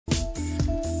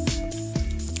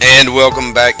And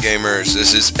welcome back, gamers.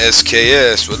 This is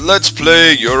SKS with Let's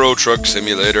Play Euro Truck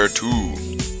Simulator 2.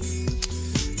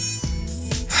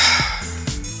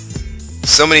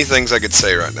 So many things I could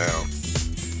say right now.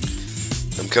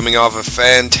 I'm coming off a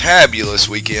fantabulous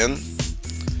weekend.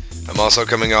 I'm also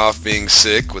coming off being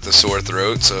sick with a sore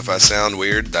throat, so if I sound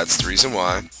weird, that's the reason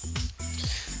why.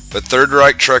 But Third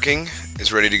Reich Trucking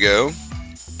is ready to go.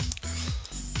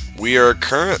 We are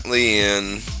currently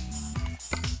in...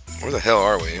 where the hell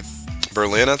are we?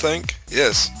 Berlin, I think?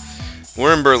 Yes.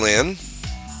 We're in Berlin.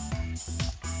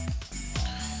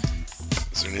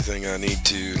 Is there anything I need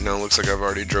to... no, looks like I've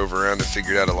already drove around and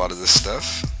figured out a lot of this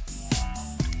stuff.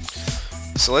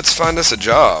 So let's find us a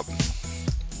job.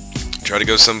 Try to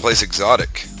go someplace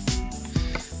exotic.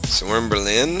 So we're in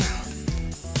Berlin.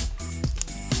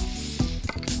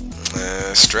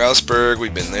 Strasbourg,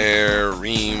 we've been there.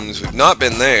 Reims, we've not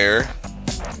been there.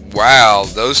 Wow,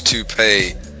 those two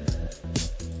pay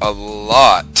a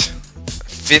lot.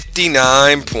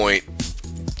 59 point.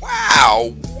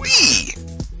 Wow, wee.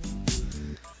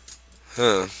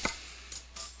 Huh.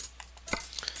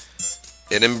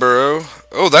 Edinburgh.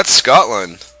 Oh, that's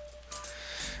Scotland.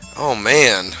 Oh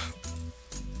man.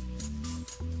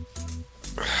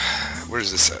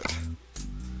 Where's this at?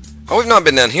 Oh, we've not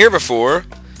been down here before.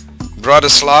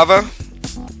 Bratislava.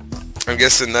 I'm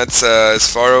guessing that's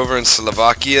as far over in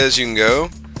Slovakia as you can go.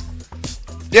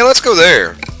 Yeah, let's go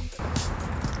there.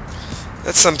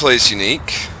 That's someplace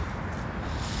unique.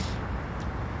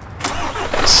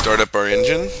 Let's start up our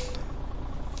engine.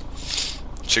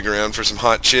 Check around for some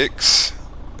hot chicks.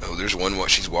 Oh, there's one.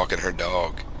 She's walking her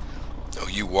dog. Oh,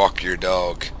 you walk your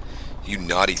dog. You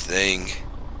naughty thing.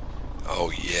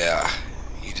 Oh, yeah.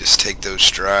 You just take those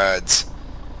strides.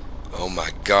 Oh, my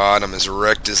God. I'm as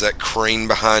wrecked as that crane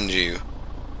behind you.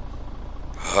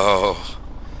 Oh.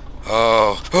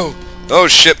 Oh. Oh. Oh,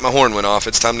 shit. My horn went off.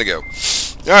 It's time to go.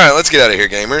 Alright, let's get out of here,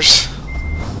 gamers.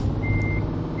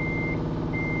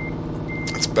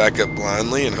 Let's back up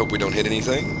blindly and hope we don't hit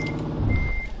anything.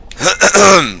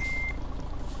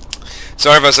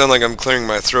 Sorry if I sound like I'm clearing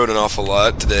my throat an awful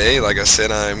lot today. Like I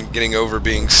said, I'm getting over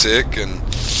being sick, and,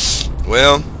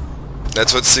 well,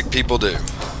 that's what sick people do.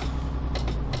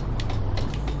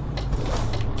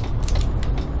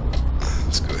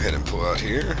 Let's go ahead and pull out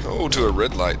here. Oh, to a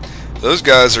red light. Those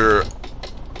guys are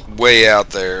way out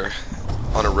there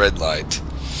on a red light.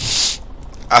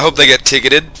 I hope they get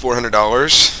ticketed,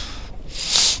 $400.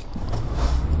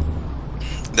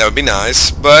 That would be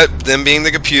nice, but them being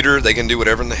the computer, they can do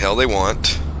whatever in the hell they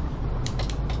want.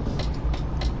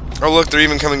 Oh look, they're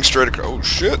even coming straight across. Oh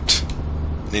shit.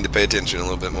 Need to pay attention a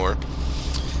little bit more.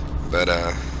 But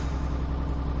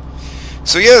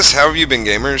so yes, how have you been,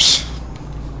 gamers?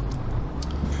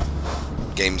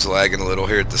 Game's lagging a little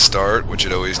here at the start, which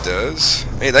it always does.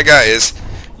 Hey, that guy is...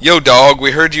 Yo, dog,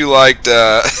 we heard you liked,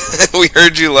 we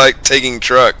heard you liked taking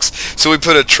trucks. So we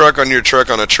put a truck on your truck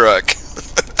on a truck.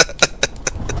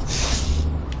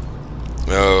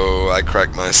 Oh, I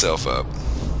cracked myself up.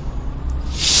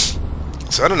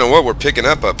 So I don't know what we're picking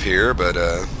up here, but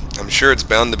I'm sure it's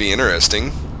bound to be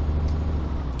interesting.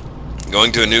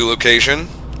 Going to a new location.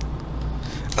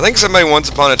 I think somebody once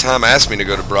upon a time asked me to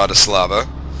go to Bratislava.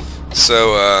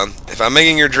 So, if I'm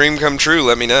making your dream come true,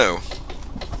 let me know.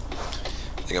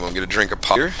 I think I'm gonna get a drink of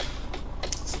pop here.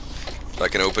 If I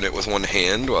can open it with one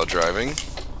hand while driving.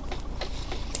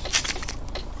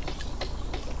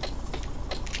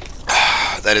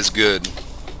 That is good.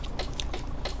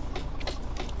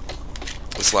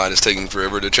 This light is taking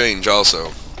forever to change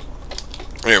also.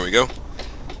 There we go.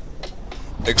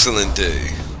 Excellent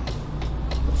day.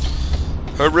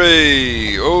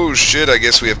 Hooray! Oh shit, I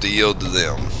guess we have to yield to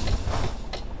them.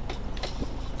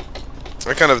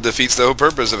 That kind of defeats the whole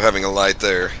purpose of having a light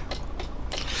there.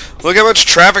 Look how much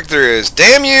traffic there is.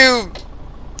 Damn you,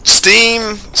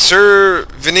 Steam, Sir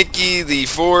Vinicki the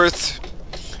Fourth,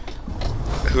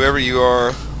 whoever you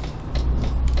are.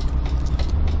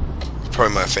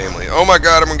 Probably my family. Oh my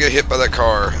God, I'm gonna get hit by that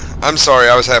car. I'm sorry,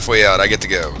 I was halfway out. I get to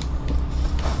go.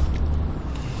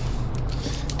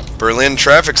 Berlin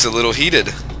traffic's a little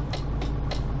heated.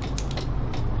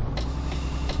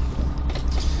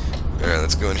 Alright,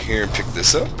 let's go in here and pick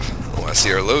this up. Oh, I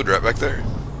see our load right back there.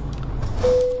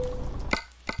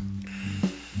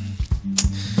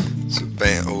 So,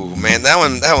 bam. Oh, man,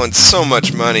 that one's so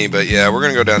much money, but yeah, we're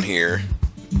gonna go down here.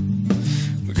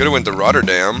 We could have went to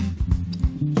Rotterdam.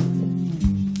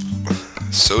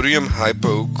 Sodium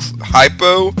hypo...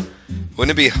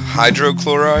 Wouldn't it be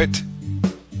hydrochloride?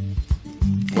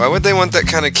 Why would they want that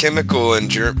kind of chemical in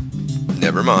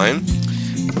Never mind.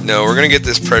 No, we're going to get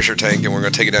this pressure tank and we're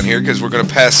going to take it down here because we're going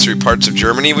to pass through parts of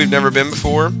Germany we've never been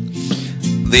before.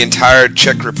 the entire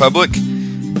Czech Republic,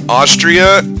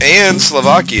 Austria, and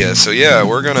Slovakia. So yeah,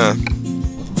 we're gonna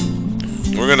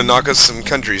knock us some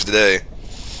countries today.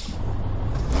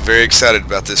 I'm very excited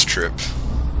about this trip.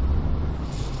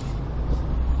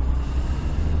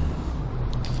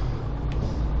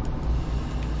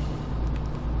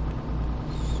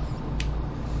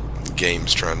 The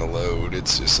game's trying to load.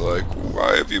 It's just like,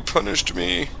 why have you punished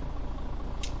me?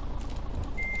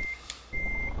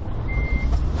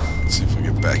 Let's see if we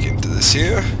get back into this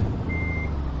here.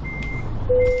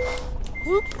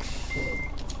 Whoop.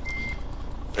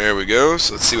 There we go.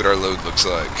 So let's see what our load looks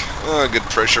like. Good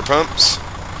pressure pumps.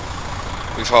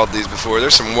 We've hauled these before.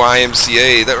 There's some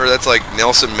YMCA. That's like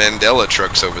Nelson Mandela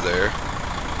trucks over there.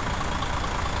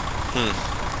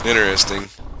 Interesting.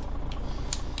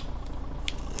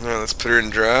 Alright, let's put her in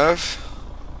drive.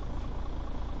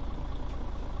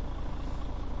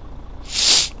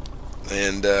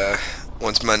 And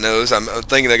once my nose, I'm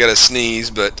thinking I got to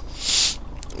sneeze, but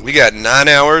we got 9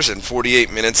 hours and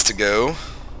 48 minutes to go.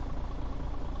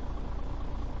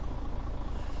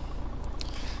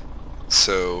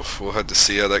 So we'll have to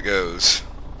see how that goes.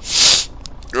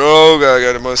 Oh God, I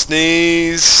got him on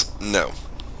sneeze. No.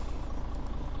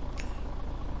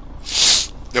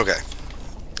 Okay,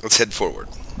 let's head forward.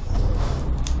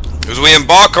 As we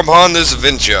embark upon this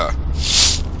adventure,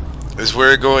 as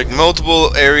we're going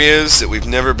multiple areas that we've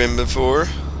never been before,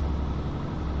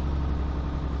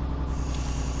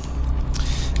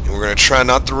 and we're going to try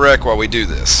not to wreck while we do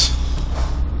this.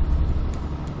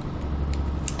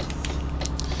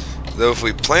 Though if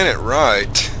we plan it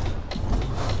right,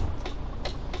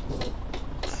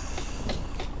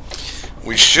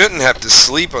 we shouldn't have to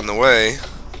sleep on the way.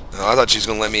 Oh, I thought she was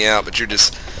going to let me out, but you're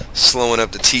just slowing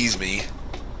up to tease me.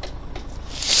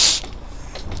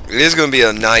 It is going to be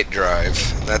a night drive.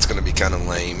 That's going to be kind of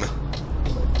lame.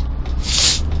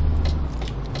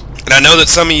 And I know that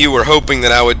some of you were hoping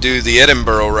that I would do the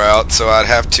Edinburgh route, so I'd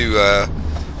have to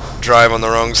drive on the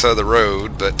wrong side of the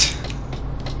road, but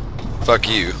fuck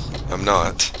you. I'm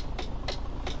not.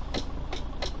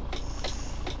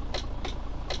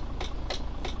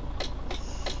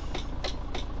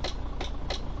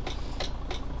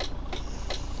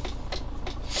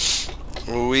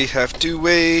 We have to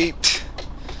wait.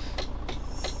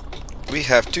 We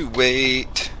have to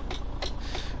wait.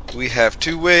 We have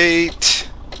to wait.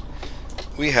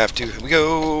 We have to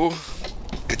go.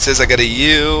 It says I gotta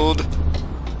yield.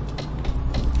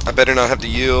 I better not have to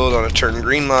yield on a turn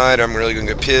green light. I'm really gonna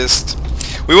get pissed.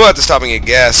 We will have to stop and get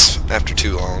gas after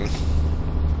too long.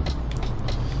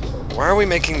 Why are we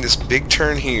making this big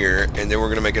turn here and then we're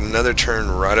gonna make another turn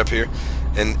right up here?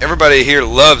 And everybody here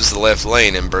loves the left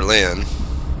lane in Berlin.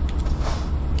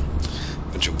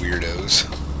 Bunch of weirdos.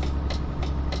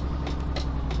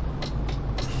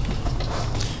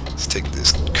 Let's take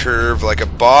this curve like a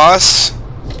boss.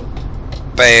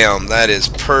 Bam, that is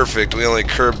perfect. We only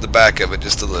curved the back of it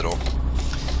just a little,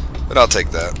 but I'll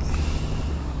take that.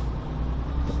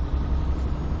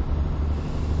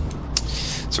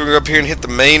 So we're gonna go up here and hit the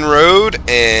main road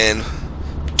and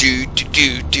do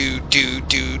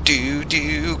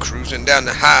cruising down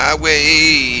the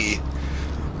highway,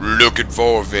 looking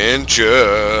for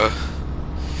adventure,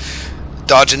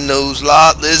 dodging those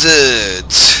lot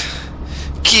lizards,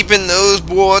 keeping those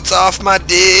warts off my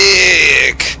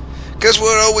dick. 'Cause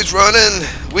we're always running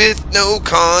with no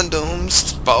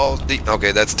condoms.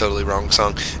 Okay, that's a totally wrong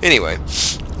song. Anyway,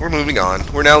 we're moving on.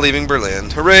 We're now leaving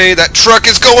Berlin. Hooray, that truck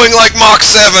is going like Mach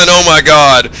 7. Oh my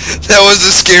God. That was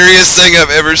the scariest thing I've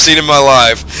ever seen in my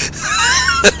life.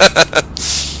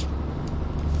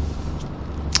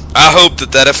 I hope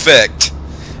that effect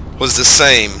was the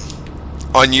same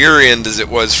on your end as it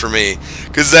was for me.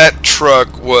 'Cause that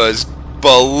truck was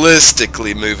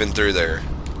ballistically moving through there.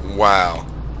 Wow.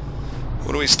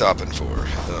 What are we stopping for?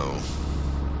 Oh.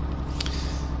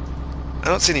 I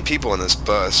don't see any people on this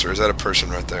bus, or is that a person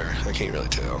right there? I can't really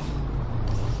tell.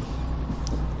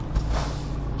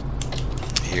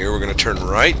 Here, we're going to turn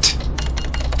right.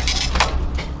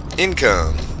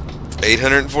 Income.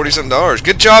 $840-something.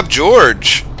 Good job,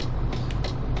 George!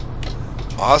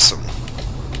 Awesome.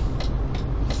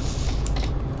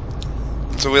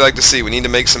 That's what we like to see. We need to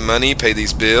make some money, pay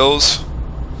these bills.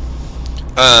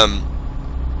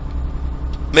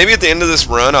 Maybe at the end of this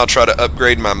run I'll try to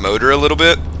upgrade my motor a little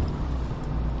bit.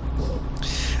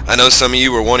 I know some of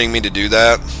you were wanting me to do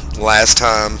that last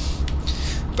time,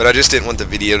 but I just didn't want the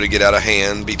video to get out of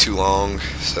hand, be too long,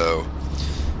 so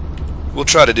we'll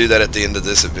try to do that at the end of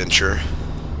this adventure.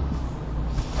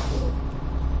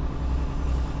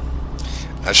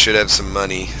 I should have some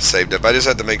money saved up. I just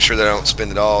have to make sure that I don't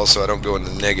spend it all so I don't go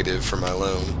into negative for my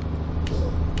loan.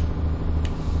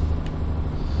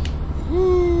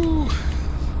 Woo!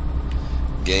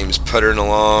 Game's puttering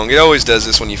along. It always does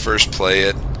this when you first play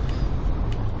it.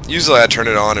 Usually I turn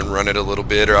it on and run it a little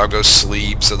bit, or I'll go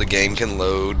sleep so the game can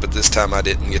load, but this time I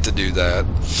didn't get to do that.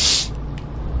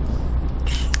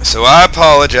 So I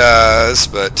apologize,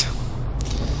 but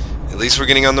at least we're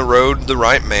getting on the road the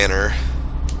right manner.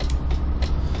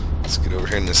 Let's get over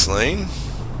here in this lane.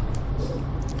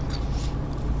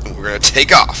 We're going to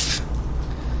take off.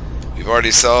 We've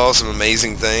already saw some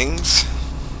amazing things.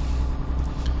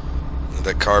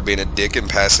 That car being a dick and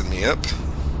passing me up.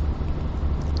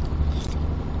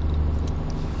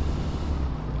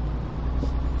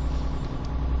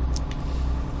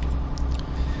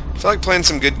 I feel like playing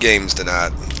some good games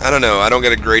tonight. I don't know. I don't get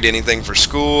to grade anything for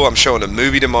school. I'm showing a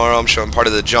movie tomorrow. I'm showing part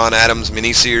of the John Adams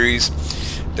miniseries.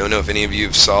 Don't know if any of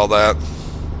you saw that.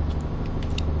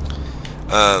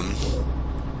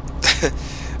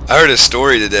 I heard a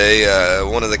story today.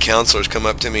 One of the counselors come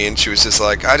up to me and she was just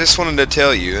like, I just wanted to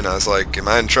tell you. And I was like, am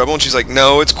I in trouble? And she's like,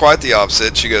 no, it's quite the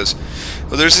opposite. She goes,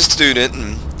 well, there's a student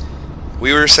and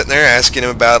we were sitting there asking him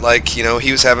about, like, you know,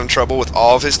 he was having trouble with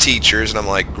all of his teachers. And I'm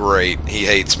like, great, he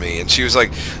hates me. And she was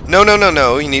like, no,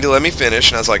 you need to let me finish.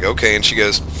 And I was like, okay. And she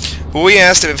goes, well, we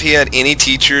asked him if he had any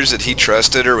teachers that he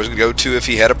trusted or was going to go to if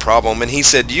he had a problem. And he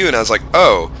said you. And I was like,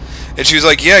 oh. And she was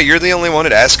like, yeah, you're the only one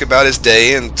to ask about his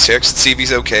day and text to see if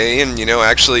he's okay. And, you know,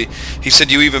 actually, he said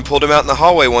you even pulled him out in the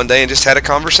hallway one day and just had a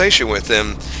conversation with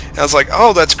him. And I was like,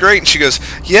 oh, that's great. And she goes,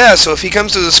 yeah, so if he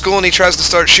comes to the school and he tries to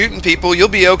start shooting people, you'll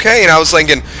be okay. And I was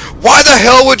thinking, why the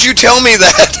hell would you tell me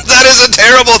that? That is a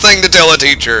terrible thing to tell a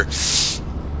teacher.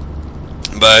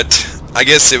 But I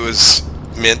guess it was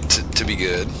meant to be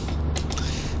good.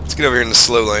 Let's get over here in the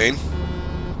slow lane.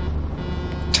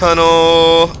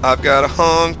 Tunnel, I've got a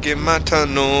honk in my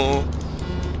tunnel.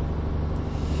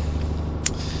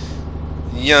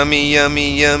 Yummy,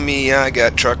 yummy, yummy, I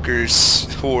got truckers,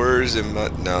 whores, and my...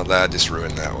 No, that just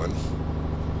ruined that one.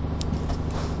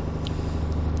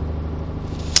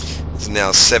 It's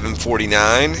now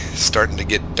 7:49, starting to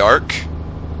get dark.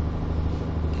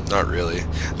 Not really.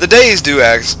 The days do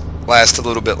last a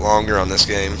little bit longer on this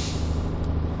game.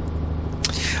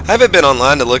 I haven't been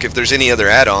online to look if there's any other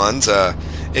add-ons.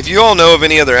 If you all know of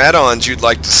any other add-ons you'd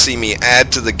like to see me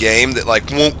add to the game that like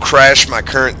won't crash my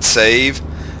current save,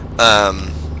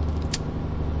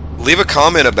 leave a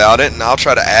comment about it and I'll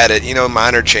try to add it. You know,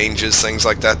 minor changes, things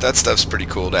like that. That stuff's pretty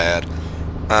cool to add.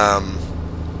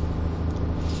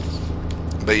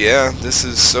 But yeah, this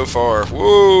is so far.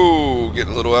 Whoa,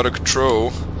 getting a little out of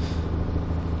control.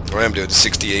 I am doing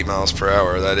 68 miles per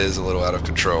hour. That is a little out of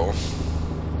control.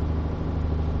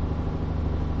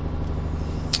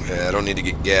 Yeah, I don't need to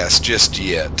get gas just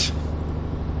yet.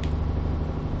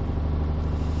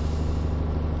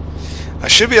 I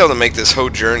should be able to make this whole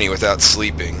journey without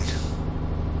sleeping.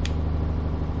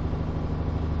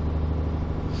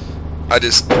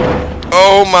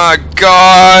 Oh my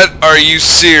God, are you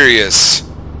serious?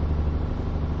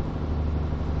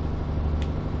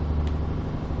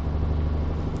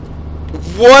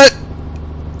 What?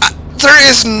 There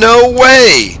is no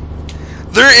way.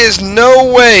 There is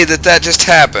no way that that just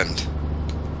happened.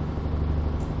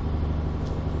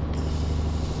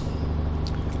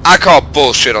 I call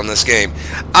bullshit on this game.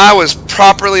 I was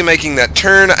properly making that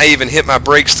turn. I even hit my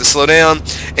brakes to slow down,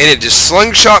 and it just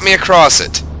slingshot me across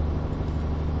it.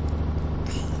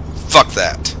 Fuck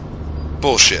that.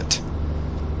 Bullshit.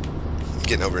 I'm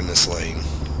getting over in this lane.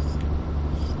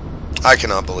 I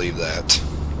cannot believe that.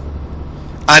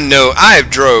 I know I have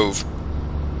drove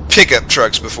pickup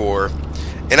trucks before,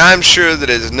 and I'm sure that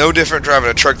it is no different driving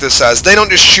a truck this size. They don't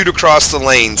just shoot across the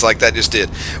lanes like that just did.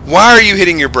 Why are you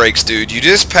hitting your brakes, dude? You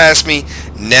just passed me.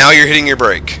 Now you're hitting your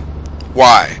brake.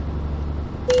 Why?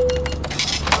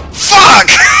 Fuck!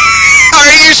 Are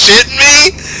you shitting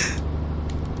me?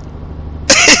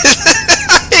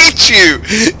 I hate you.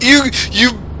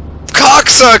 You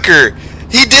cocksucker.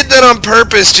 He did that on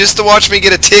purpose just to watch me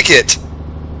get a ticket.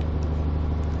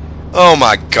 Oh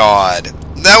my God.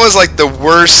 That was like the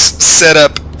worst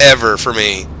setup ever for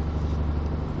me.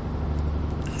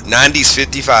 90's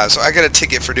 55, so I got a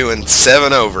ticket for doing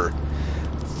 7 over.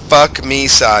 Fuck me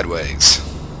sideways.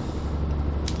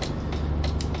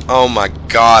 Oh my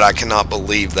God, I cannot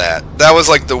believe that. That was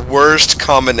like the worst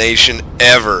combination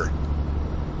ever.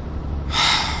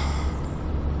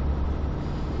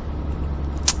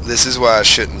 This is why I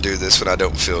shouldn't do this when I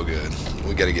don't feel good.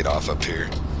 We gotta get off up here.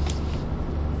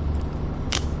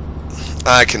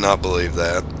 I cannot believe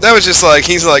that. That was just like,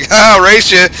 he's like, I'll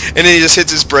race you, and then he just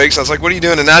hits his brakes. I was like, what are you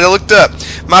doing? And I looked up.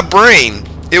 My brain,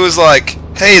 it was like,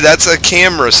 hey, that's a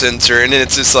camera sensor, and then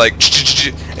it's just like,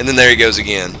 and then there he goes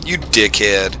again. You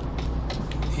dickhead.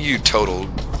 You total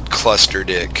cluster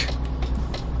dick.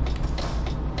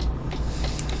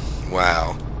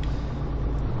 Wow.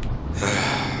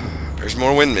 There's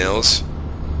more windmills.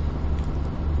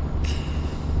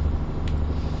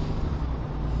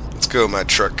 Let's go, my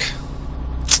truck.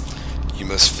 You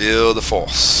must feel the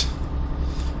force.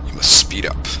 You must speed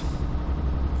up.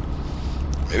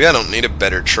 Maybe I don't need a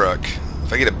better truck.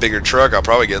 If I get a bigger truck, I'll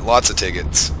probably get lots of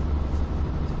tickets.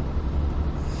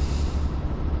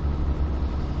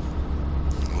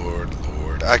 Lord,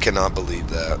 Lord, I cannot believe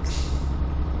that.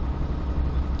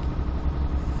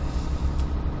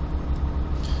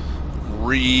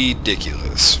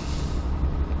 Ridiculous.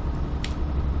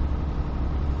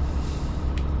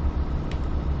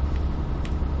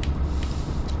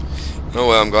 Oh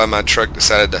well, I'm glad my truck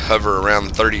decided to hover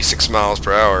around 36 miles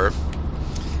per hour.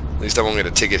 At least I won't get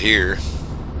a ticket here.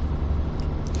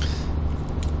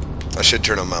 I should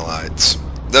turn on my lights.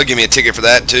 They'll give me a ticket for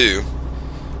that too.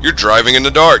 You're driving in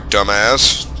the dark,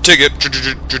 dumbass. Ticket.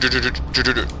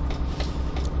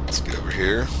 Let's get over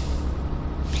here.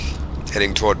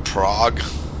 Heading toward Prague.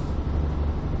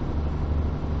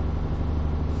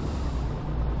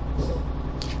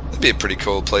 That'd be a pretty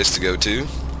cool place to go to.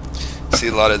 See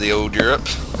a lot of the old Europe.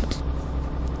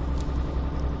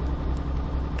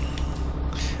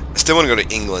 I still want to go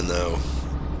to England though.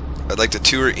 I'd like to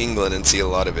tour England and see a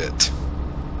lot of it.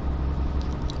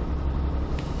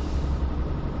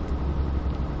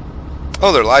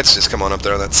 Oh, their lights just come on up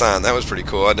there on that sign. That was pretty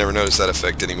cool. I'd never noticed that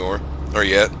effect anymore. Or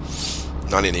yet.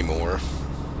 Not anymore.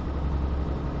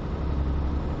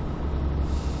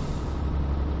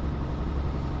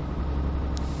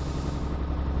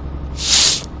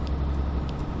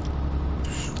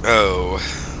 Oh.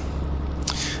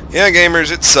 Yeah,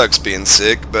 gamers, it sucks being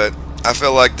sick, but I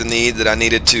felt like the need that I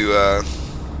needed to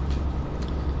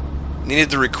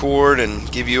record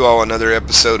and give you all another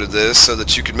episode of this so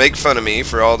that you could make fun of me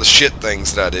for all the shit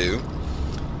things that I do.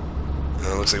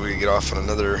 Looks like we can get off on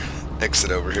another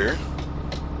exit over here.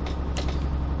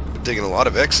 Been taking a lot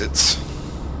of exits.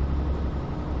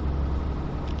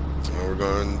 Well, we're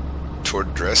going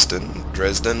toward Dresden.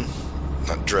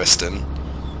 Not Dresden.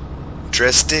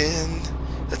 Dresden,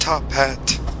 the top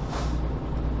hat.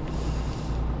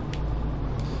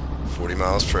 40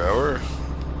 miles per hour.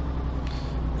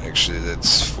 Actually,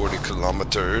 that's 40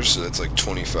 kilometers, so that's like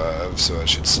 25, so I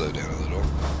should slow down a little.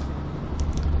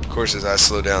 Of course, as I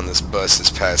slow down, this bus is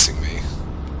passing me.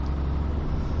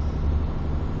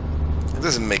 It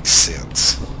doesn't make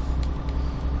sense.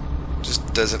 It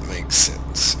just doesn't make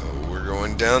sense. Oh, we're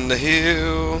going down the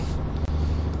hill.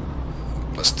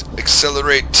 Must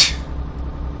accelerate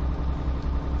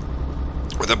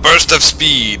with a burst of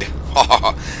speed.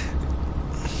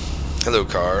 Hello,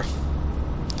 car.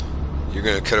 You're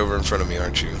gonna cut over in front of me,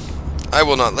 aren't you? I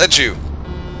will not let you.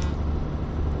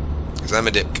 Because I'm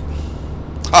a dick.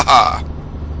 Ha-ha.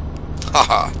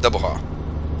 Ha-ha. Double ha.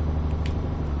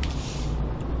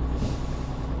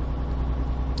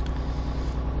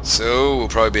 So, we'll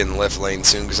probably be in the left lane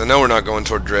soon, because I know we're not going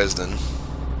toward Dresden.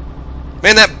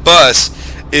 Man, that bus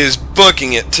is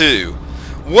booking it, too.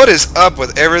 What is up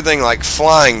with everything like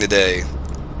flying today?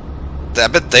 I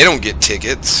bet they don't get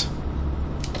tickets.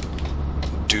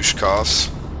 Douche-coughs.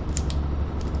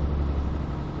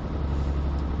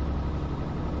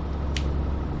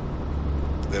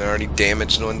 Then I already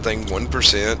damaged one thing,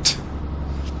 1%.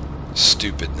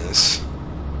 Stupidness.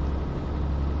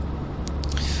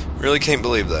 Really can't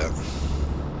believe that.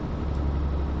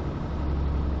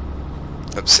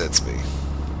 Upsets me.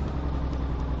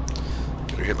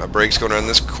 Better hit my brakes going around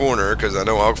this corner, because I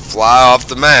know I'll fly off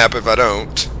the map if I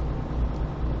don't.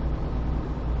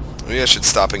 Maybe I should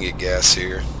stop and get gas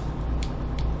here.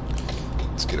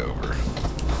 Let's get over.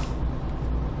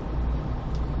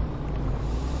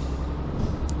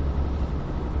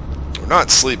 We're not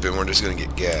sleeping, we're just going to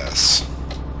get gas.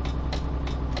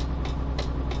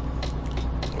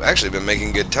 We've actually been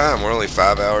making good time. We're only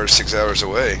 5 hours, 6 hours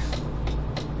away.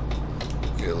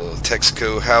 Get a little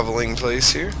Texaco Haveling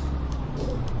place here.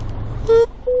 Boop.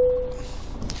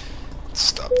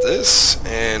 Stop this,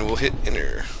 and we'll hit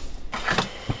enter.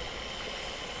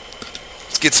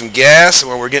 Get some gas, and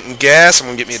while we're getting gas, I'm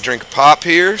gonna get me a drink of pop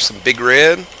here, some Big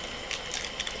Red.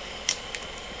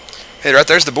 Hey, right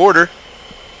there's the border.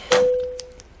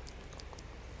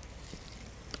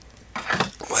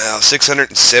 Wow,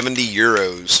 670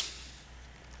 euros.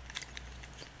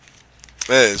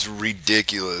 That is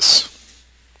ridiculous.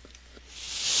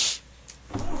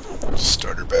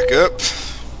 Start her back up.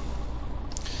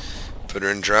 Put her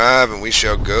in drive, and we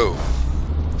shall go.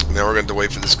 Now we're going to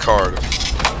wait for this car to...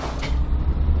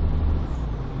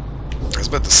 I was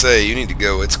about to say, you need to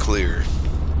go, it's clear.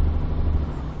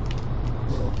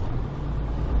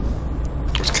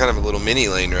 There's kind of a little mini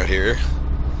lane right here.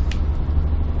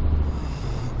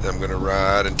 I'm going to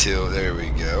ride until, there we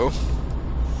go.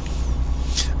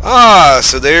 Ah,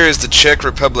 so there is the Czech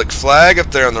Republic flag up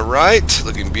there on the right,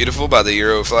 looking beautiful by the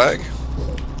Euro flag.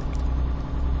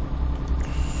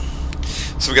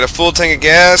 So we got a full tank of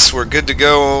gas, we're good to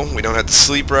go, we don't have to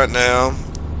sleep right now.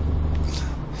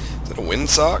 Is that a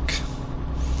windsock?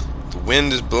 The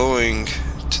wind is blowing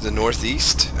to the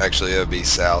northeast. Actually, that would be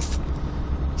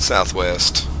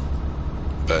southwest.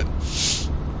 But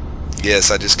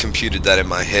yes, I just computed that in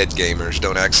my head, gamers.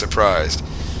 Don't act surprised.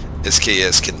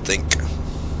 SKS can think.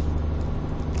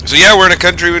 So yeah, we're in a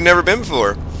country we've never been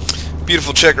before.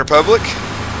 Beautiful Czech Republic. Look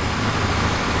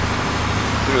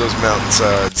at those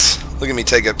mountainsides. Look at me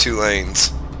take up 2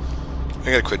 lanes. I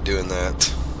gotta quit doing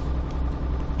that.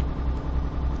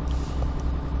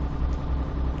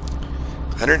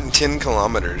 110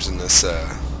 kilometers in this,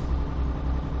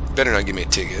 better not give me a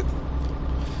ticket.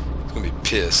 I'm gonna be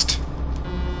pissed.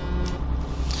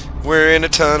 We're in a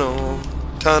tunnel.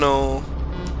 Tunnel.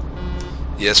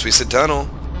 Yes, we said tunnel.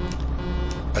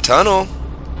 A tunnel.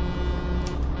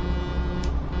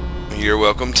 You're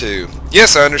welcome to.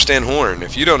 Yes, I understand horn.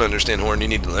 If you don't understand horn, you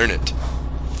need to learn it.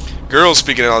 Girls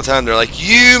speaking it all the time. They're like,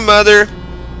 you mother,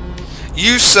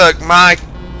 you suck my.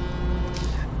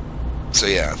 So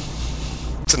yeah,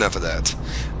 it's enough of that.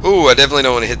 Ooh, I definitely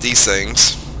don't want to hit these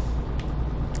things.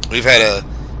 We've had a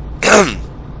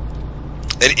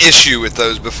an issue with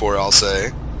those before, I'll say.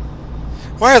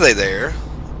 Why are they there?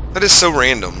 That is so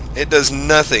random. It does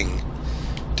nothing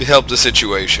to help the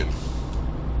situation.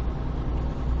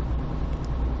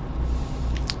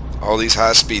 All these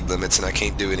high speed limits and I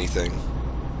can't do anything.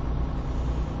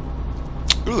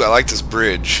 Ooh, I like this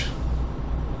bridge.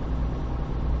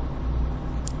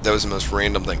 That was the most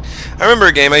random thing. I remember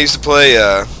a game I used to play,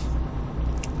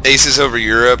 Aces Over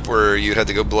Europe, where you'd have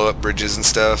to go blow up bridges and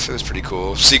stuff. It was pretty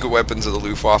cool. Secret Weapons of the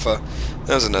Luftwaffe.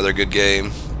 That was another good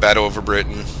game. Battle over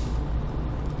Britain.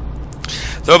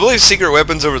 So I believe Secret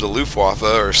Weapons over the Luftwaffe,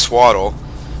 or Swaddle,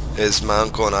 as my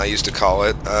uncle and I used to call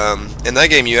it. In that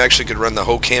game you actually could run the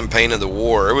whole campaign of the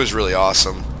war. It was really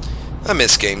awesome. I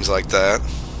miss games like that.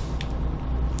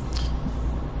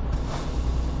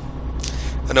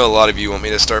 I know a lot of you want me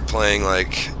to start playing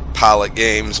like pilot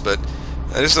games, but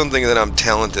I just don't think that I'm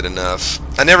talented enough.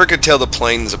 I never could tell the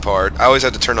planes apart. I always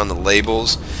had to turn on the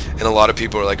labels, and a lot of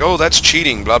people are like, oh, that's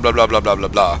cheating, blah blah blah blah blah blah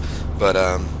blah. But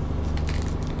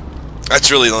that's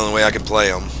really the only way I can play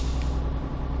them.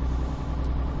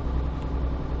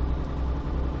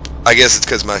 I guess it's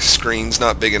because my screen's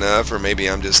not big enough, or maybe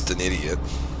I'm just an idiot.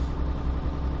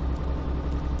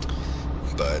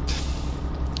 But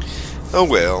oh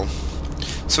well.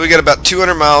 So we got about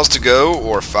 200 miles to go,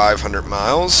 or 500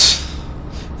 miles,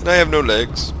 and I have no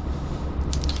legs.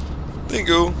 There you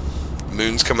go.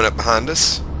 Moon's coming up behind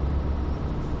us.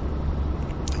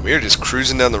 We're just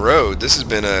cruising down the road. This has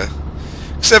been a,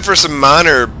 except for some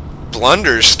minor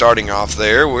blunders starting off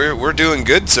there, we're doing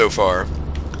good so far.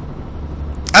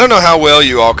 I don't know how well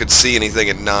you all could see anything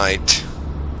at night.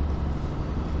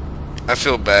 I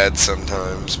feel bad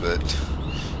sometimes, but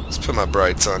let's put my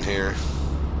brights on here.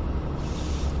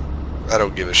 I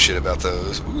don't give a shit about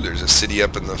those. Ooh, there's a city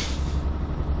up in the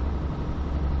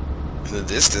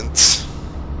distance.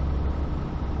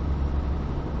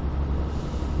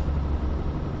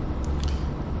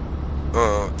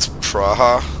 Oh, it's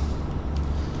Praha.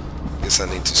 Guess I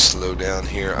need to slow down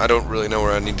here. I don't really know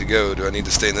where I need to go. Do I need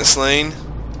to stay in this lane?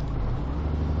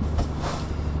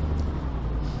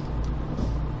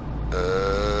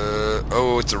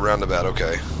 Oh, it's a roundabout.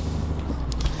 Okay.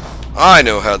 I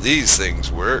know how these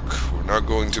things work. We're not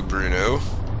going to Bruno.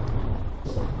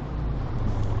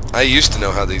 I used to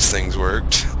know how these things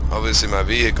worked. Obviously my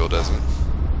vehicle doesn't.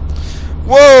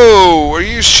 Whoa! Are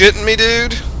you shitting me,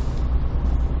 dude?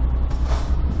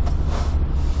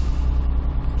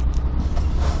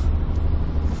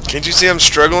 Can't you see I'm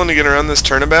struggling to get around this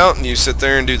turnabout and you sit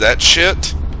there and do that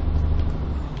shit?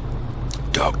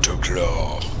 Dr.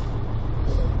 Claw.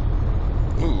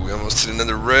 Ooh, we almost hit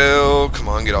another rail. Come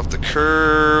on, get off the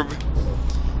curb.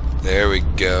 There we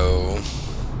go.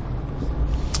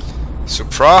 So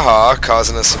Praha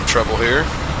causing us some trouble here.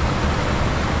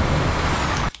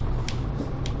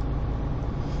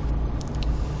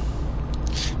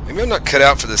 Maybe I'm not cut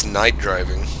out for this night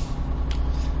driving.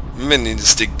 I'm gonna need to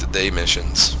stick to day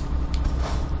missions.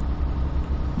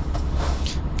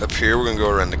 Up here we're gonna go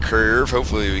around the curve.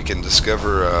 Hopefully we can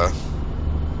discover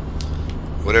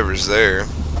whatever's there.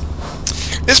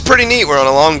 It's pretty neat. We're on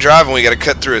a long drive and we gotta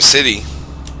cut through a city.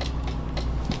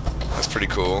 That's pretty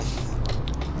cool.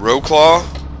 Rowclaw?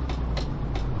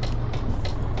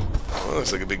 Oh,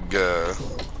 looks like a big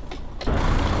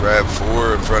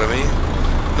RAV4 in front of me.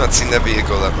 I've not seen that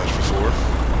vehicle that much before.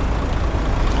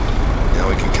 Now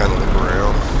we can kind of look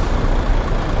around.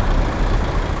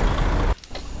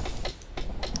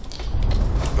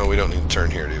 Oh, we don't need to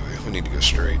turn here, do we? We need to go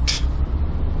straight.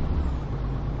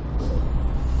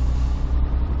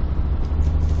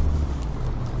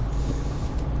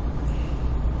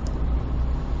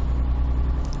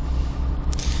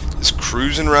 Just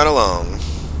cruising right along.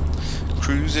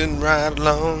 Cruising right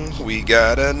along. We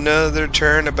got another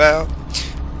turnabout.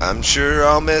 I'm sure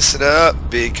I'll mess it up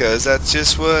because that's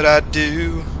just what I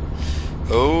do.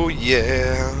 Oh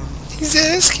yeah. He's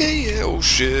SCS. Oh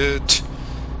shit.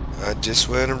 I just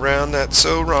went around that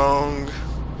so wrong.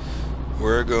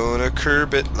 We're gonna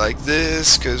curb it like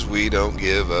this cause we don't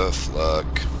give a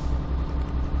fuck.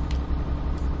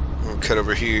 We'll cut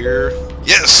over here.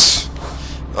 Yes!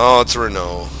 Oh, it's a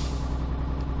Renault.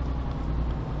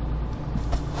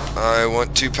 I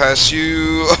want to pass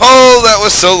you. Oh, that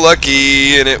was so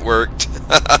lucky, and it worked.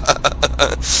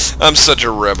 I'm such a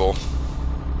rebel.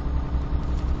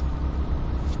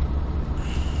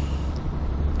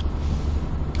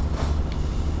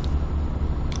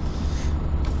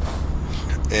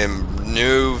 And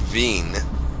New Vienne,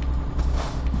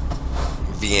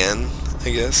 I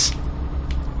guess.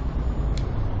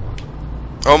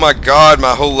 Oh my god,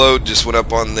 my whole load just went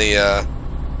up on the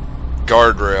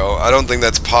guardrail. I don't think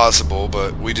that's possible,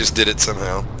 but we just did it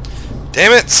somehow.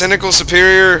 Damn it, cynical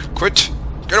superior, quit,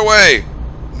 get away.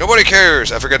 Nobody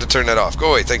cares. I forgot to turn that off. Go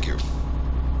away, thank you.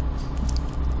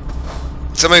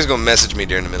 Somebody's gonna message me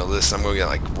during the middle of this. I'm gonna get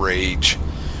like rage.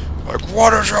 Like,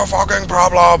 what is your fucking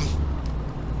problem?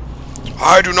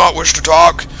 I do not wish to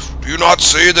talk. Do you not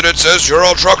see that it says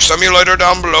Euro Truck Simulator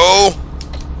down below?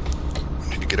 I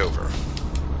need to get over.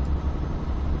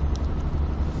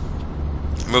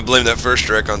 I'm gonna blame that first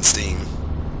wreck on Steam.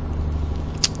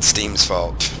 It's Steam's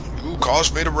fault. You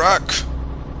caused me to wreck.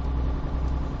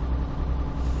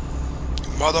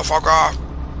 Motherfucker.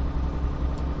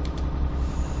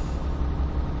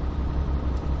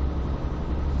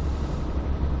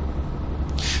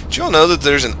 Did y'all know that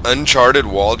there's an Uncharted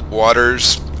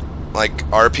Waters like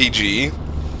RPG?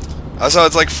 I saw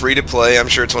it's like free to play. I'm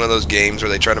sure it's one of those games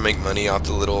where they try to make money off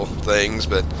the little things,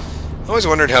 but I always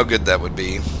wondered how good that would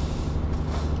be.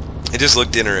 It just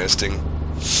looked interesting.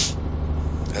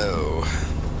 Oh.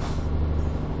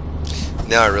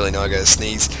 Now I really know I gotta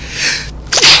sneeze.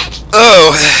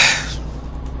 Oh.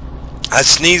 I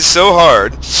sneezed so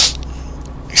hard.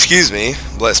 Excuse me.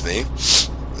 Bless me.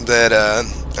 That,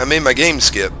 I made my game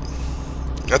skip.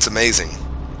 That's amazing.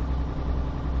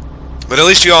 But at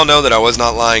least you all know that I was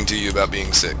not lying to you about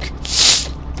being sick.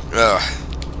 Ugh.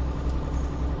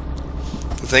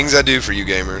 The things I do for you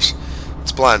gamers.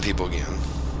 It's blind people again.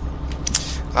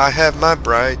 I have my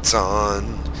brights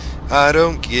on. I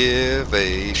don't give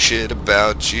a shit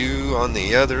about you on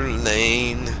the other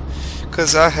lane.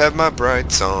 'Cause I have my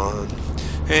brights on.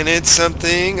 And it's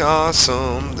something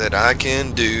awesome that I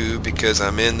can do because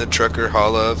I'm in the Trucker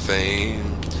Hall of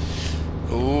Fame.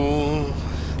 Ooh.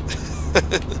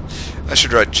 I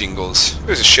should write jingles.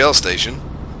 There's a Shell station.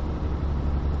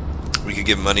 We could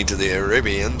give money to the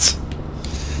Arabians.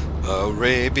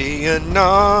 Arabian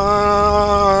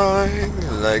night,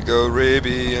 like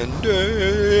Arabian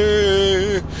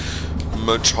day.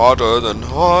 Much hotter than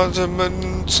hot,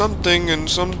 and something and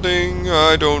something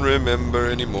I don't remember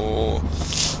anymore.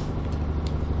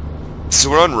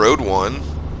 So we're on Road 1.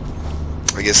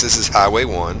 I guess this is Highway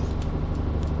 1.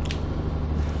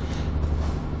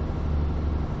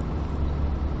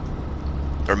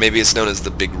 Or maybe it's known as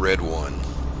the Big Red One.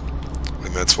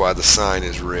 And that's why the sign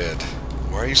is red.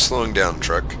 Why are you slowing down,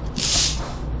 truck?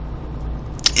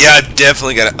 Yeah, I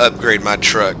definitely got to upgrade my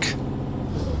truck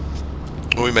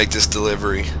when we make this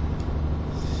delivery.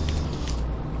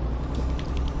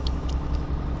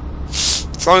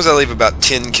 As long as I leave about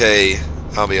 10K,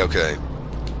 I'll be okay.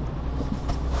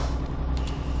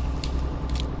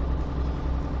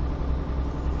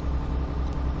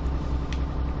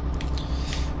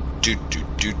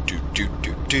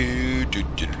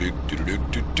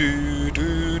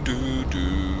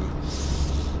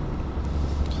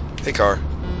 Hey, car.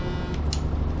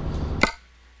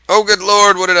 Oh, good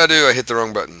lord, what did I do? I hit the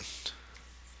wrong button.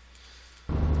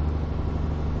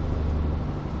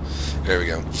 There we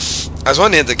go. I was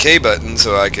wanting to hit the K button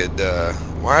so I could,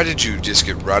 why did you just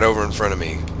get right over in front of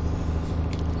me?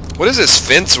 What is this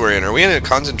fence we're in? Are we in a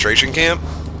concentration camp?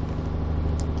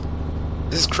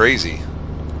 This is crazy.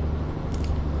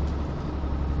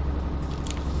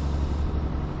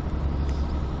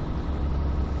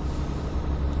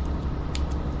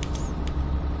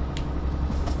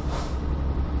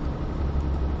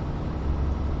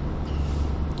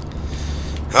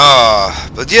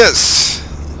 But yes,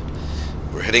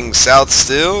 we're heading south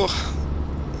still.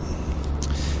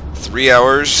 3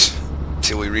 hours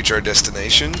till we reach our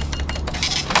destination.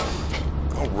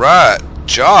 Alright,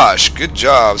 Josh, good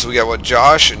job. So we got what,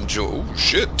 Josh and Joe. Oh,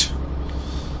 shit.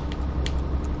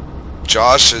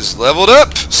 Josh is leveled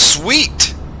up.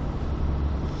 Sweet.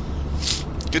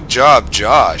 Good job,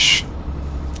 Josh.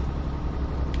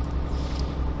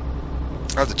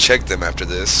 I'll have to check them after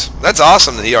this. That's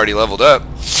awesome that he already leveled up.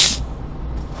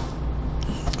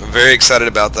 I'm very excited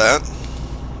about that.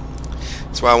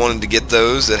 That's why I wanted to get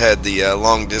those that had the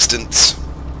long distance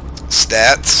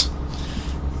stats,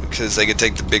 because they could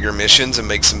take the bigger missions and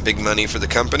make some big money for the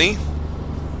company.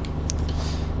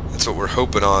 That's what we're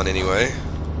hoping on anyway.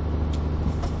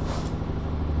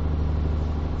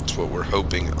 That's what we're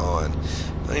hoping on.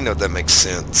 I don't even know if that makes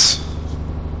sense.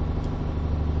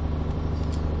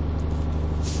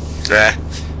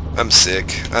 I'm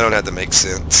sick. I don't have to make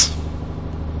sense.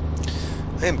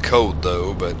 I am cold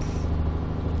though, but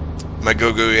my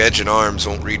go-go edge and arms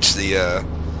won't reach the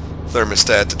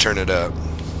thermostat to turn it up.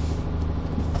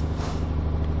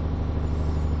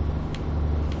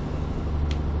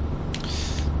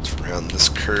 Let's round this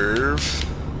curve.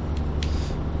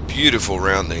 Beautiful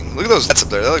rounding. Look at those lights up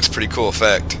there. That looks a pretty cool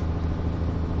effect.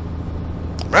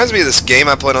 Reminds me of this game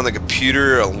I played on the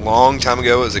computer a long time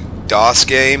ago. It was a DOS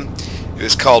game. It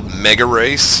was called Mega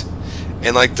Race.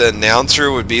 And like the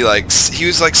announcer would be like, he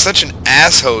was like such an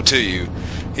asshole to you.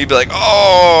 He'd be like,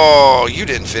 oh, you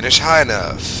didn't finish high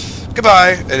enough.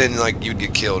 Goodbye. And then like you'd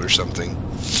get killed or something.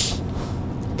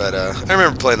 But I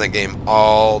remember playing that game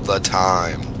all the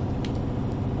time.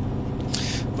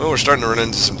 Well, we're starting to run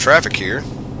into some traffic here.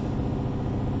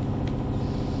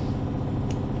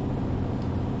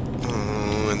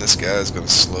 And this guy's going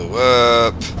to slow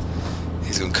up.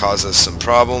 He's going to cause us some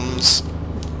problems.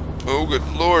 Oh, good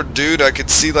lord, dude. I could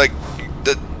see, like,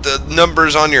 the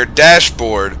numbers on your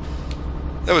dashboard.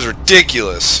 That was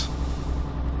ridiculous.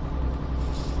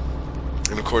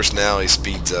 And, of course, now he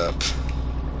speeds up.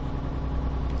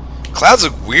 Clouds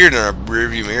look weird in our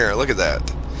rearview mirror. Look at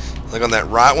that. Like, on that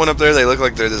right one up there, they look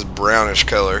like they're this brownish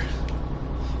color.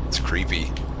 It's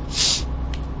creepy.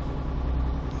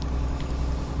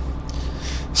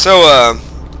 So,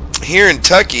 here in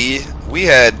Tucky, we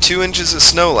had 2 inches of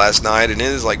snow last night, and it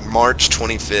is like March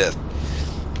 25th.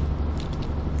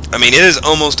 I mean, it is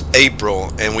almost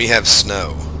April, and we have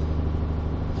snow.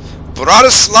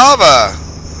 Bratislava!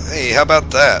 Hey, how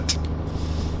about that?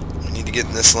 We need to get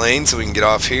in this lane so we can get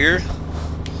off here.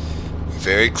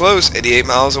 Very close, 88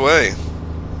 miles away.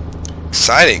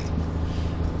 Exciting.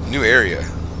 New area.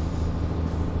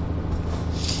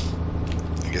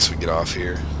 I guess we get off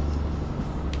here.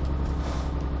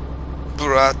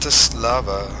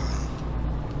 Bratislava.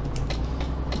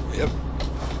 Yep.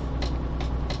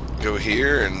 Go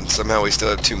here, and somehow we still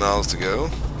have 2 miles to go.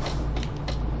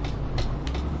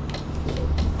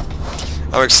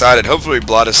 I'm excited. Hopefully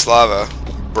Bratislava,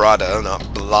 not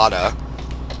Blada,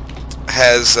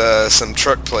 has some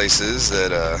truck places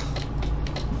that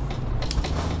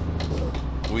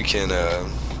we can, are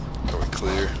we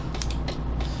clear?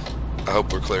 I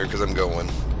hope we're clear because I'm going.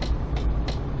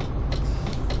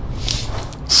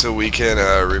 So we can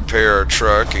repair our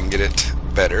truck and get it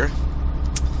better.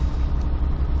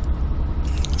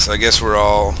 So I guess we're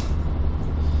all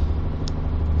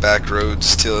back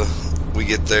roads till we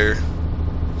get there.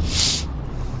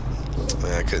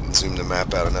 I couldn't zoom the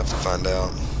map out enough to find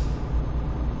out.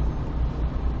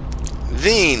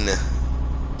 Veen,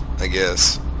 I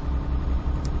guess.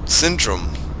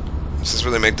 Centrum. Is this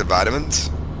where they make the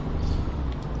vitamins?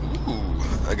 Ooh,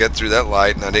 I got through that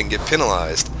light and I didn't get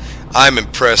penalized. I'm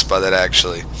impressed by that,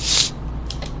 actually.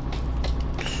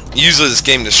 Usually this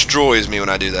game destroys me when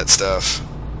I do that stuff.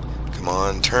 Come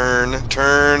on, turn,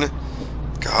 turn.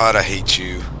 God, I hate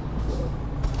you.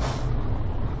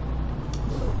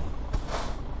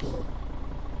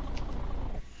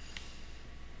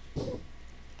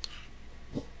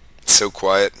 It's so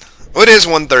quiet. Well, it is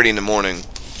 1:30 in the morning.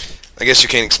 I guess you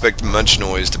can't expect much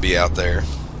noise to be out there.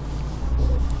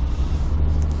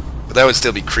 But that would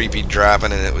still be creepy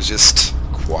driving, and it was just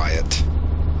quiet.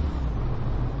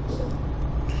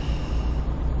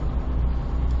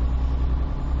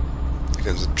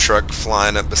 There's a truck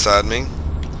flying up beside me,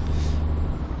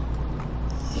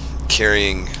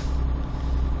 carrying,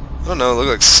 I don't know, it looked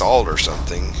like salt or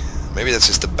something. Maybe that's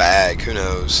just a bag, who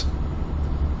knows.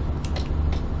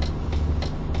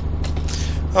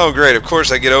 Oh great, of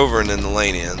course I get over and then the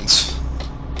lane ends.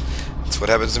 That's what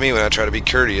happens to me when I try to be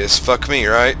courteous. Fuck me,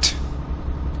 right?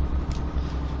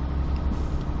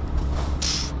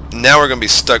 Now we're going to be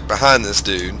stuck behind this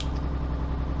dude.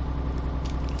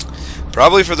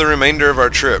 Probably for the remainder of our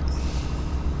trip.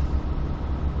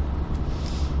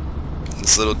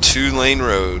 This little 2-lane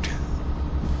road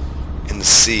in the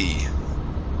sea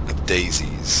of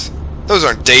daisies. Those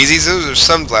aren't daisies, those are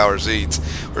sunflower seeds.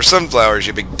 Or sunflowers,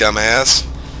 you big dumbass.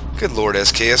 Good Lord,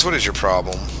 SKS, what is your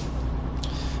problem?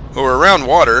 Well, we're around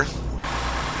water.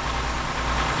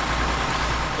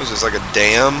 What is this, like a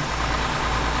dam?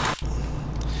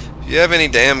 If you have any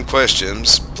dam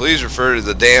questions, please refer to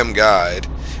the dam guide.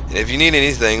 And if you need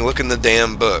anything, look in the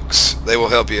dam books. They will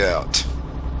help you out.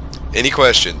 Any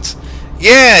questions?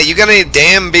 Yeah, you got any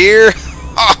damn beer?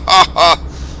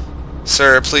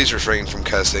 Sir, please refrain from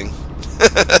cussing.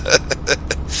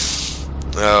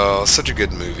 Oh, such a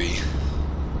good movie.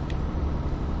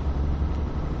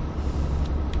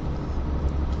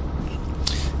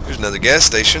 There's another gas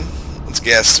station. Let's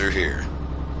gas through here.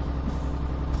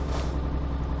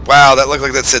 Wow, that looked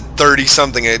like that said 30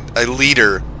 something a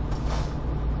liter.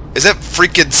 Is that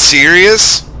freaking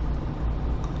serious?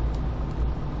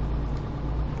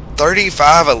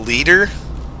 35 a liter?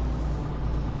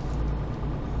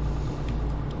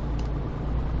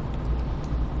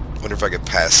 Wonder if I could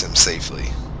pass him safely.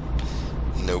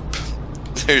 Nope.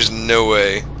 There's no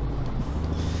way.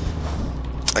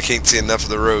 I can't see enough of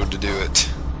the road to do it.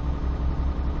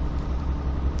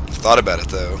 Thought about it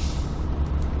though.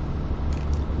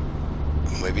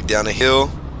 Maybe down a hill.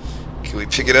 Can we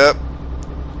pick it up?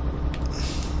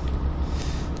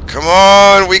 Come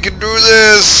on, we can do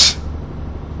this!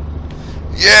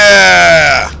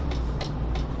 Yeah!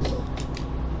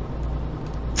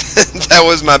 That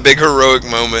was my big heroic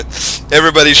moment.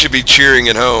 Everybody should be cheering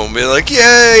at home. Be like,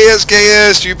 yay,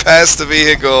 SKS, you passed the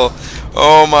vehicle.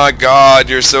 Oh my god,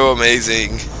 you're so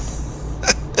amazing.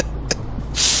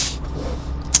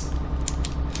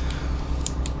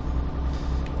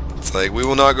 It's like, we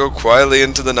will not go quietly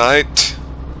into the night.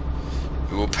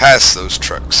 We will pass those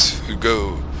trucks who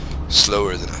go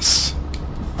slower than us.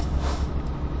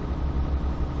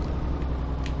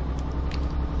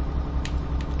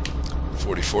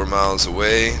 "44 miles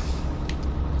away.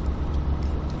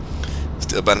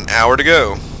 Still about an hour to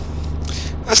go.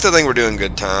 I still think we're doing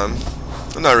good time.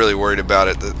 I'm not really worried about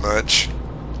it that much.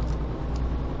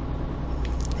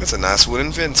 That's a nice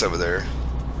wooden fence over there.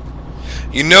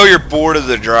 You know you're bored of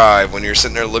the drive when you're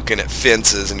sitting there looking at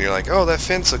fences and you're like, oh, that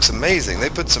fence looks amazing. They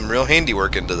put some real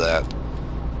handiwork into that.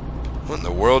 What in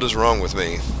the world is wrong with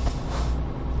me?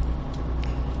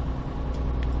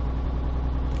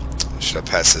 Should I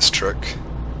pass this truck?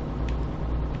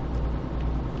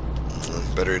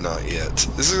 Better not yet.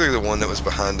 This is like the one that was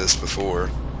behind us before.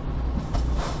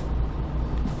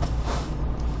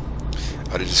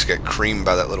 I'd have just got creamed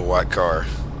by that little white car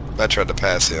if I tried to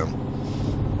pass him.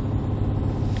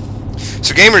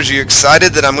 So gamers, are you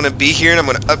excited that I'm going to be here and I'm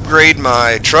going to upgrade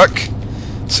my truck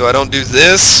so I don't do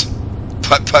this?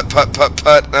 Putt, putt, putt, putt,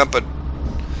 putt up a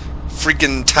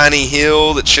freaking tiny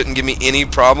hill that shouldn't give me any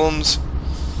problems.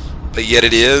 But yet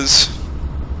it is.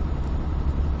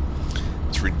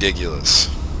 It's ridiculous.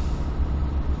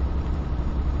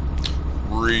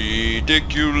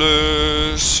 Ridiculous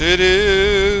it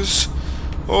is.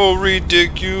 Oh,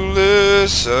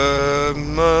 ridiculous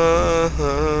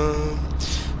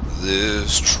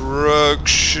this truck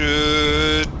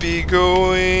should be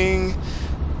going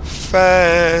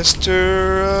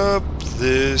faster up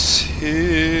this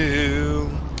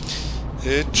hill.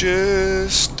 It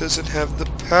just doesn't have the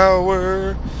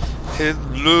power. It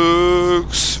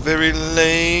looks very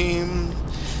lame.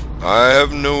 I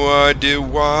have no idea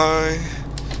why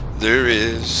there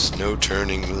is no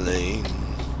turning lane.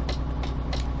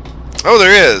 Oh,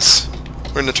 there is.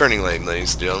 We're in the turning lane,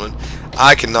 ladies and gentlemen.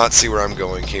 I cannot see where I'm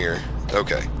going here.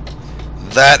 Okay.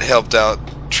 That helped out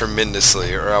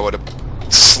tremendously, or I would have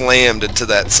slammed into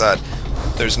that side.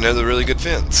 There's another really good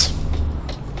fence.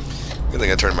 Good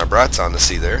thing I turned my brights on to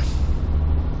see there.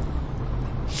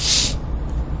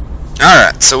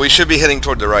 Alright, so we should be heading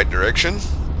toward the right direction.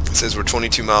 It says we're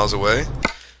 22 miles away.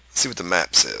 Let's see what the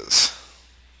map says.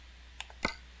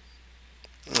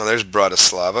 Oh, there's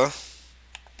Bratislava.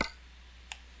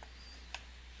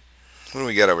 What do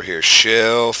we got over here?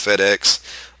 Shell, FedEx.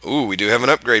 Ooh, we do have an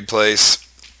upgrade place.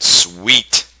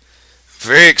 Sweet.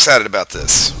 Very excited about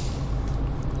this.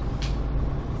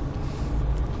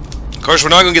 Of course, we're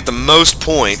not going to get the most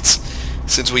points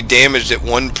since we damaged it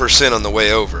 1% on the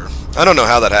way over. I don't know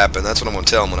how that happened. That's what I'm going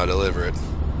to tell them when I deliver it.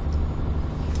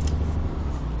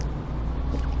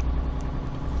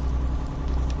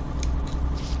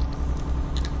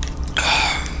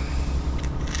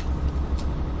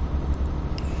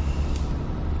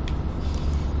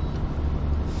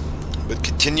 But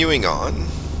continuing on.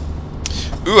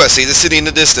 Ooh, I see the city in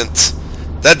the distance.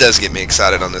 That does get me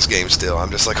excited on this game still.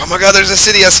 I'm just like, oh my god, there's a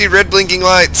city. I see red blinking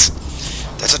lights.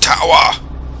 That's a tower.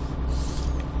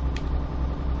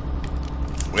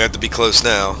 We have to be close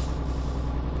now.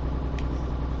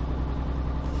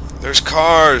 There's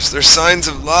cars. There's signs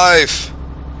of life.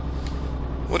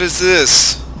 What is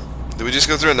this? Did we just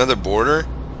go through another border?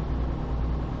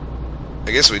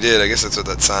 I guess we did. I guess that's what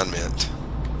that sign meant.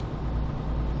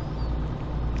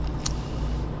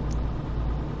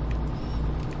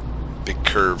 Big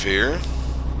curve here.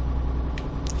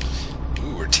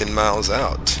 Ooh, we're 10 miles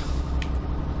out.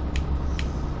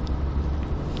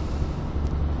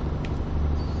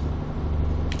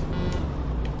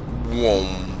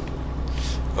 Whoa.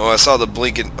 Oh, I saw the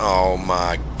blinking. Oh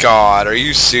my god, are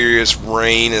you serious?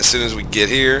 Rain as soon as we get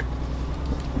here?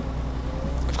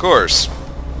 Of course.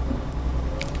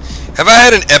 Have I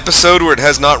had an episode where it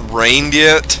has not rained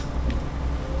yet?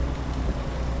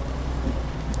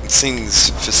 It seems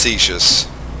facetious.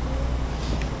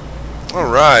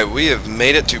 Alright, we have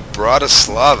made it to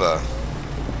Bratislava.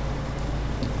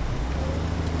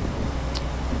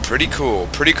 Pretty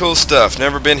cool stuff.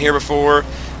 Never been here before.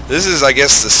 This is, I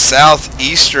guess, the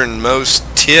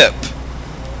southeasternmost tip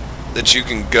that you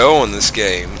can go on this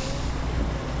game.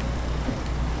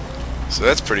 So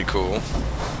that's pretty cool.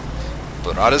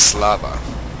 Bratislava.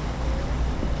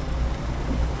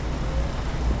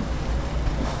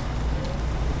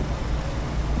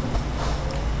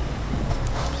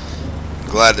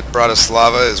 Glad that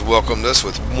Bratislava has welcomed us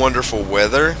with wonderful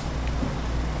weather.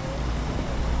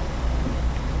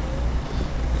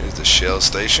 Here's the Shell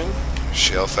station.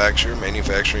 Shell factory,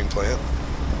 manufacturing plant.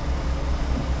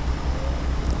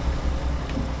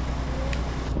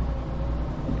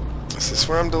 Is this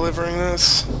where I'm delivering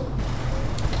this?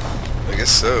 I guess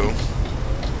so.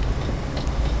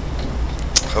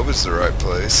 Hope it's the right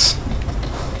place.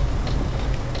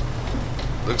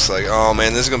 Looks like, oh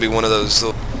man, this is gonna be one of those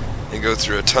little, you go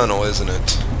through a tunnel, isn't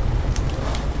it?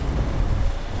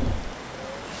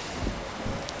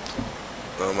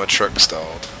 Oh, my truck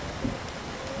stalled.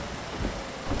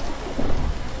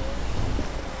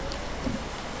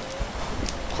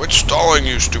 Quit stalling,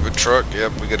 you stupid truck.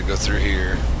 Yep, we gotta go through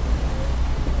here.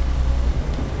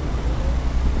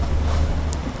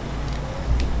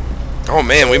 Oh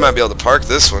man, we might be able to park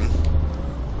this one.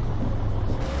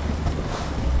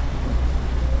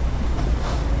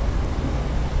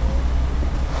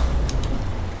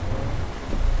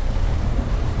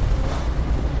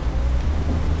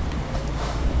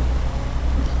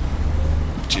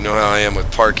 But you know how I am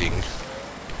with parking.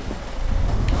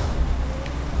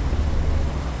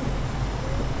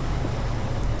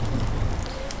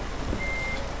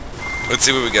 Let's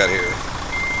see what we got here.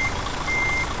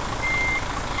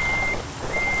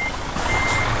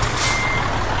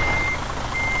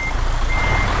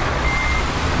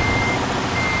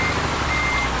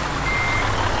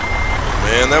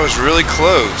 Man, that was really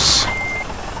close.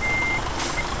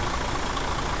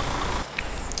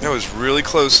 That was really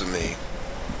close of me.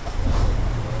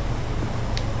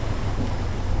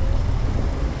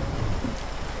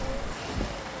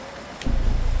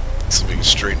 So we can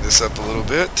straighten this up a little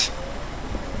bit.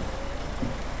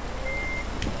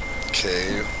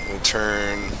 Okay, we'll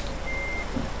turn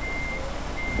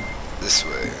this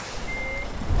way.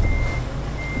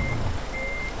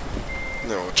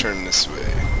 No, we'll turn this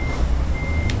way.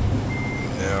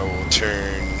 Now we'll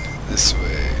turn this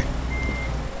way.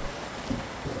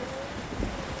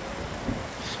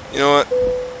 You know what?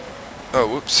 Oh,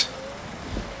 whoops.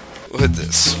 We'll hit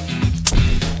this.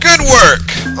 Good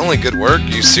work! Only good work? Are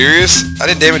you serious? I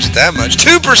didn't damage it that much.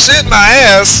 2% my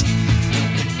ass!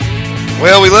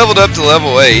 Well, we leveled up to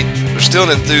level 8. We're still an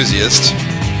enthusiast.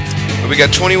 But we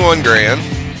got 21 grand.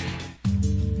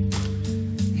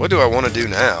 What do I want to do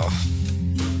now?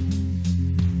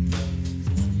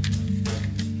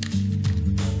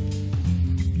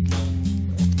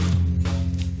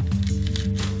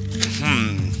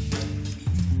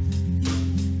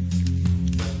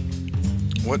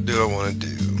 What do I want to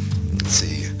do? Let's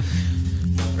see.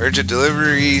 Urgent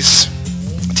deliveries.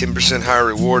 10% higher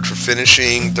reward for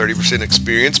finishing. 30%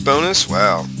 experience bonus.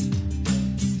 Wow.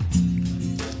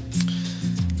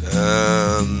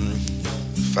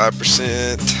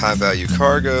 5% high value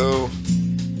cargo.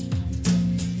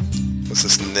 What's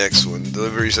this next one?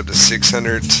 Deliveries up to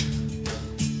 600.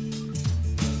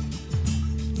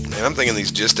 Man, I'm thinking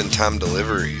these just-in-time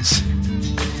deliveries.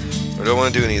 I don't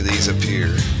want to do any of these up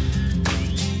here.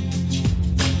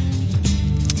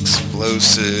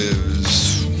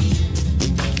 Explosives.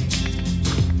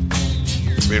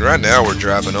 I mean, right now we're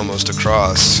driving almost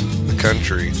across the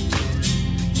country.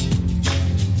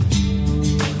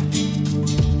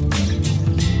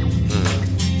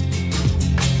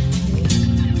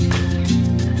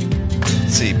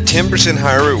 10%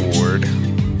 higher reward.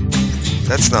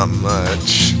 That's not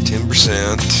much.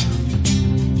 10%.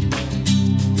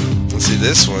 Let's see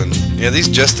this one. Yeah, these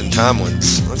just-in-time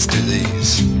ones. Let's do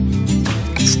these.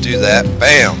 Let's do that.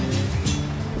 Bam!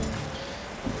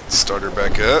 Let's start her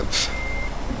back up.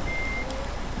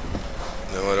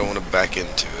 No, I don't want to back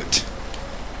into it.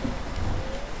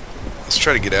 Let's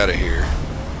try to get out of here.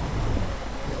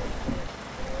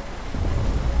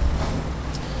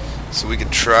 So we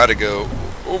could try to go...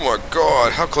 Oh my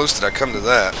god, how close did I come to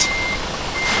that?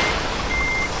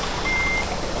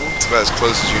 It's about as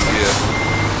close as you can get.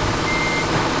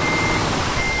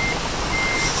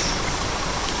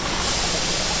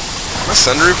 My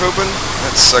sunroof open?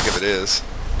 That'd suck if it is.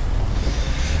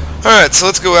 Alright, so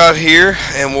let's go out here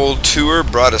and we'll tour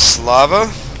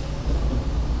Bratislava.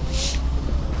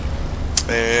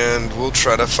 And we'll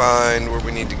try to find where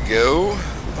we need to go.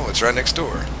 Oh, it's right next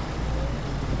door.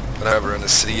 But I have her in the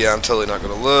city. Yeah, I'm totally not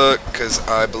going to look because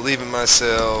I believe in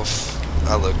myself.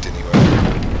 I looked anyway.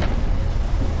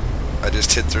 I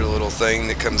just hit through the little thing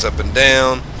that comes up and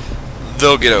down.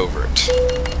 They'll get over it.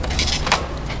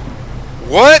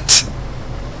 What?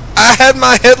 I had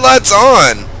my headlights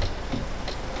on.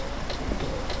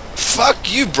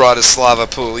 Fuck you, Bratislava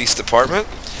Police Department.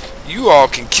 You all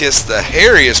can kiss the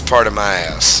hairiest part of my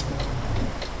ass.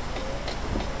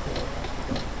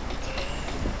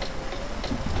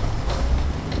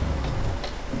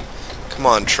 Come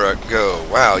on, truck, go.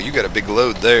 Wow, you got a big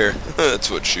load there.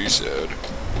 That's what she said.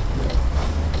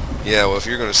 Yeah, well, if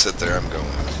you're going to sit there, I'm going.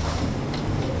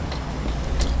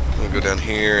 I'm going to go down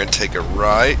here and take a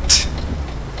right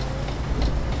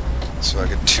so I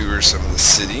can tour some of the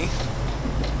city.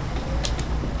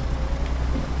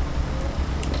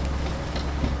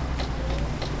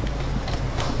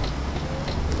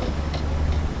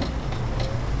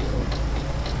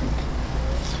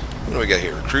 What do we got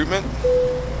here? Recruitment?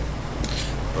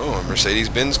 Oh, a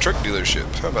Mercedes-Benz truck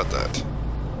dealership. How about that?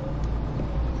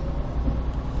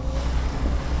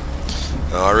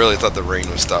 Oh, I really thought the rain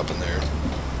was stopping there.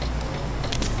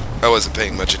 I wasn't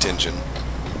paying much attention.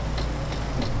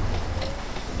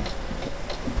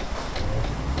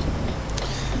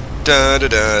 Da da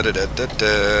da da da da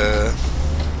da.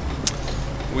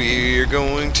 We're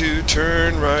going to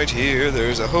turn right here.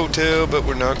 There's a hotel, but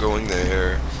we're not going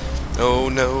there. Oh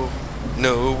no,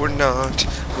 no we're not.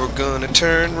 We're gonna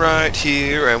turn right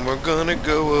here and we're gonna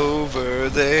go over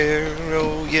there.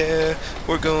 Oh yeah,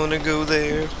 we're gonna go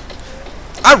there.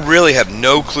 I really have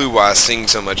no clue why I sing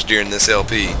so much during this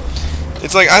LP.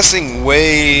 It's like I sing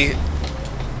way,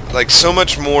 like so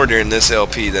much more during this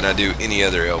LP than I do any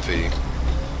other LP.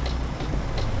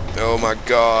 Oh my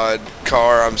god,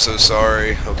 car, I'm so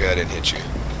sorry. Okay, I didn't hit you.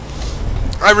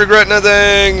 I regret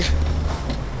nothing!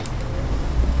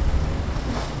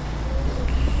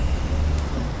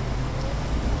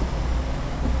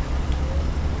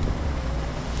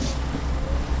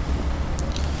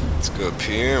 Let's go up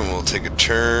here and we'll take a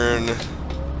turn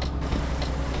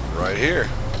right here.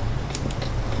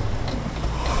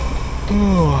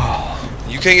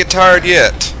 You can't get tired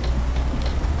yet.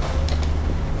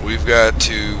 We've got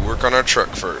to work on our truck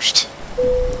first.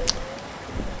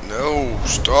 No,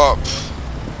 stop.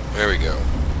 There we go.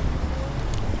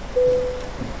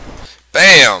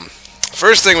 Bam!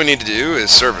 First thing we need to do is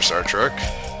service our truck.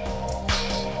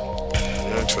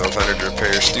 1200 to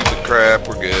repair stupid crap,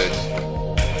 we're good.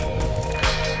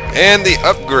 And the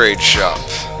upgrade shop.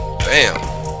 Bam.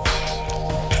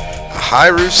 A high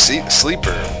roof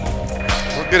sleeper.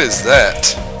 What good is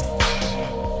that?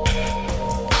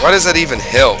 Why does that even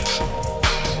help?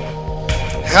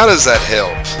 How does that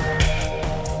help?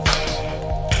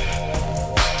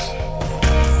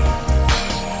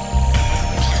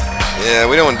 Yeah,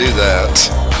 we don't want to do that.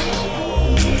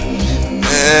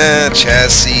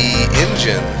 Chassis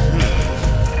engine.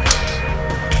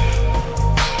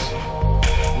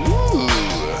 Ooh.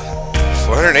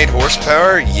 408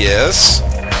 horsepower? Yes.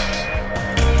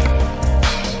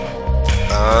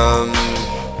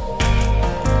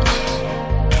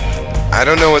 I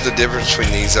don't know what the difference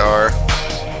between these are.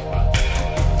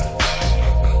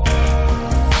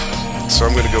 So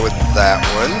I'm going to go with that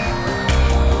one.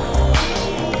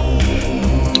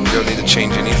 We don't need to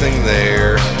change anything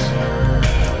there.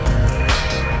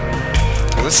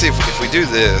 Let's see if we do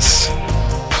this.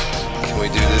 Can we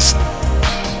do this?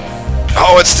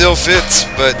 Oh, it still fits,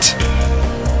 but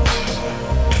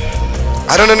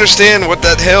I don't understand what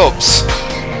that helps.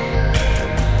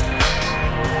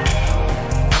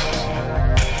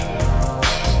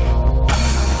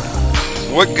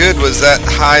 What good was that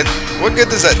high? What good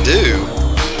does that do?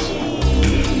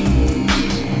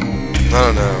 I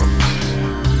don't know.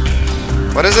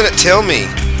 Why doesn't it tell me?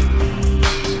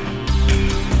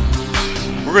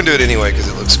 we're going to do it anyway because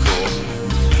it looks cool.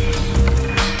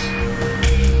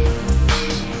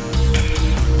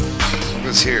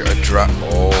 What's here? A drop.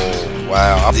 Oh,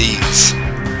 wow. These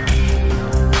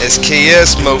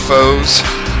SKS mofos.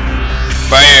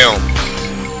 Bam.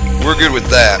 We're good with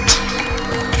that.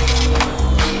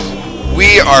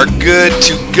 We are good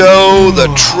to go.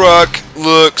 The truck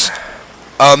looks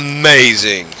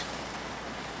amazing.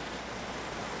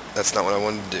 That's not what I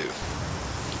wanted to do.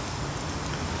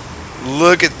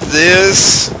 Look at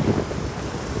this.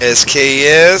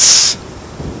 SKS.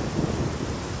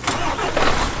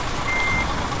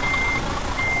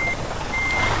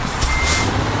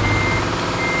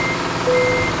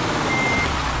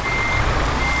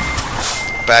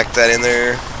 Back that in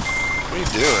there. What are you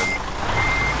doing?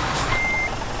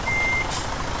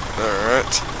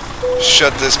 Alright.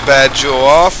 Shut this bad Joe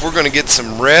off. We're going to get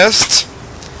some rest.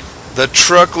 The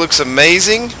truck looks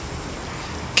amazing.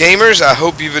 Gamers, I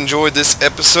hope you've enjoyed this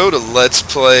episode of Let's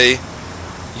Play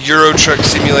Euro Truck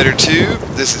Simulator 2.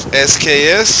 This is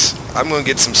SKS. I'm going to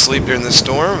get some sleep during this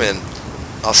storm, and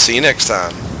I'll see you next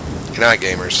time. Good night,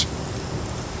 gamers.